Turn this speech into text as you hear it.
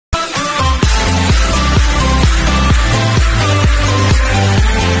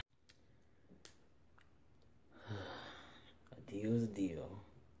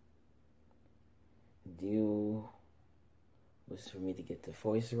videos for me to get the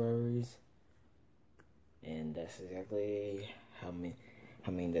voice subscribers, and that's exactly how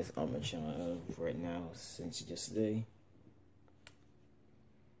many that's on my channel right now since yesterday.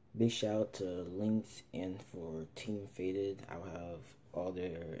 Big shout out to Links and for Team Faded. I'll have all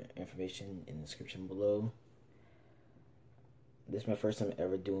their information in the description below. This is my first time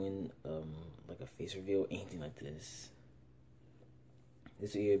ever doing like a face reveal, anything like this.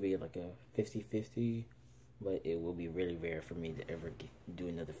 This will either be like a 50-50, but it will be really rare for me to ever do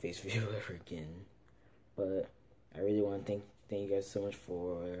another face reveal ever again. But I really want to thank you guys so much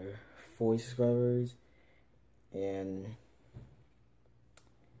for 40 subscribers, and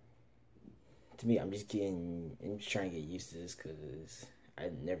to me, I'm just trying to get used to this because I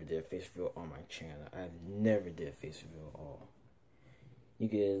never did a face reveal on my channel. I never did a face reveal at all.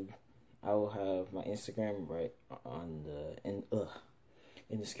 I will have my Instagram right on in the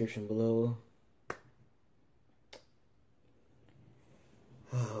description below.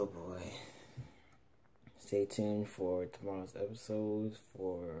 Oh boy. Stay tuned for tomorrow's episodes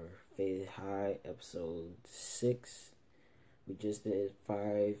for Faded High episode 6. We just did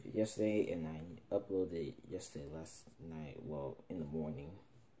 5 yesterday, and I uploaded yesterday last night, well, in the morning.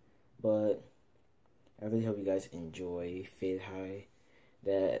 But I really hope you guys enjoy Faded High.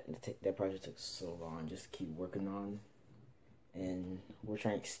 That project took so long just to keep working on, and we're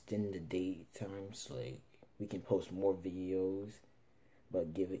trying to extend the date time so like we can post more videos,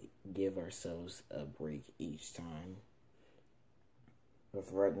 but give ourselves a break each time. But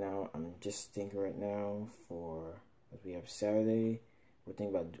for right now, I'm just thinking right now we have Saturday. We're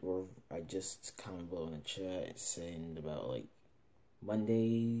thinking about, I just comment below in the chat saying about like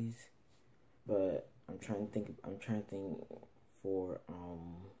Mondays, but I'm trying to think for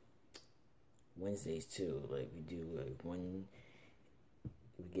Wednesdays too. Like we do like one,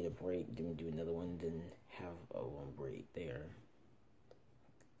 we get a break, then we do another one, then have a one break there.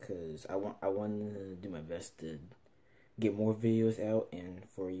 Cause I want to do my best to get more videos out, and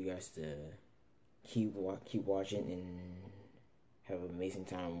for you guys to keep watching and have an amazing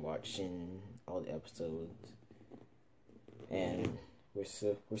time watching all the episodes. And we're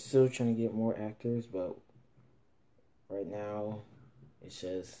still trying to get more actors, but right now it's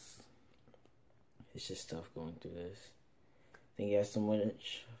just tough going through this. Thank you guys so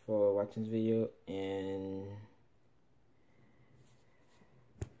much for watching this video, and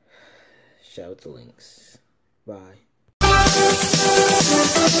shout out to Links. Bye.